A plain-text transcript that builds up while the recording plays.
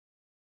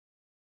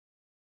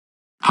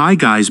Hi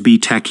guys,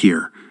 B-Tech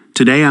here.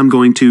 Today I'm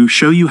going to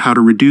show you how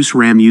to reduce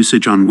RAM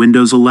usage on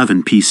Windows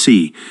 11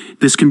 PC.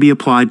 This can be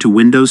applied to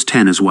Windows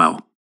 10 as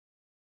well.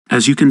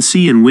 As you can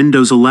see in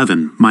Windows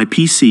 11, my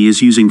PC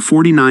is using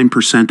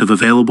 49% of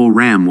available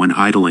RAM when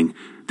idling.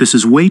 This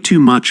is way too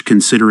much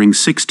considering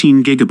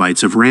 16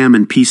 GB of RAM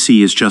and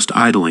PC is just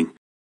idling.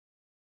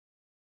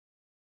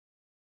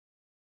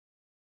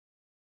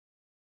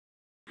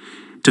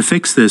 To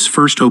fix this,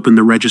 first open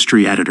the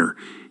registry editor.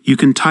 You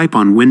can type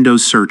on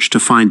Windows Search to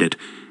find it.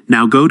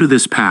 Now go to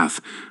this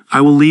path.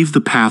 I will leave the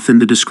path in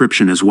the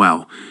description as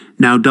well.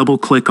 Now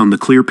double-click on the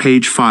clear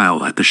page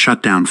file at the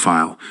shutdown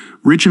file.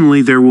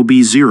 Originally there will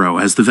be 0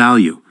 as the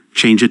value.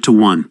 Change it to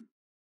 1.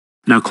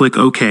 Now click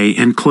OK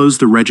and close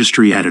the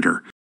registry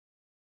editor.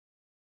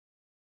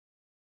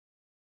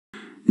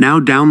 Now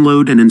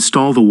download and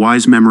install the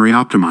Wise Memory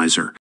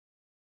Optimizer.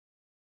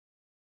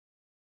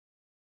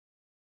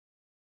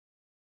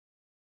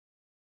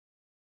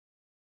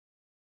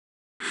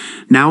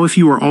 Now if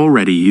you are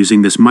already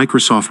using this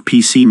Microsoft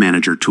PC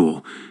Manager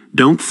tool,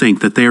 don't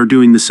think that they are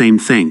doing the same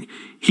thing.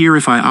 Here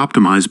if I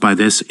optimize by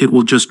this, it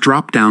will just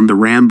drop down the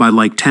RAM by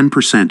like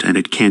 10% and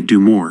it can't do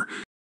more.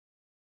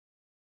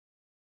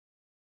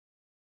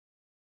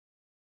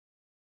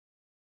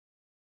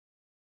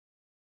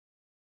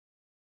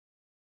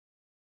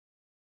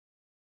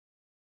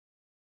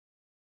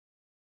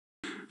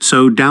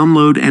 So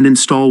download and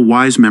install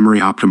Wise Memory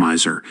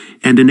Optimizer,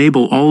 and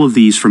enable all of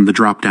these from the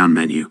drop-down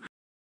menu.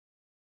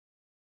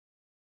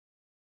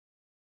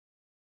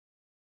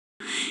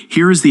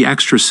 Here is the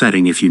extra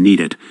setting if you need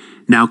it.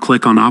 Now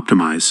click on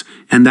Optimize,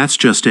 and that's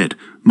just it.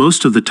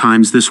 Most of the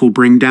times this will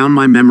bring down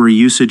my memory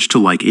usage to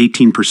like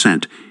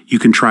 18%. You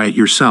can try it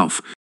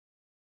yourself.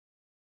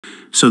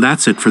 So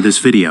that's it for this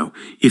video.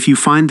 If you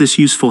find this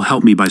useful,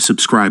 help me by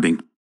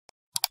subscribing.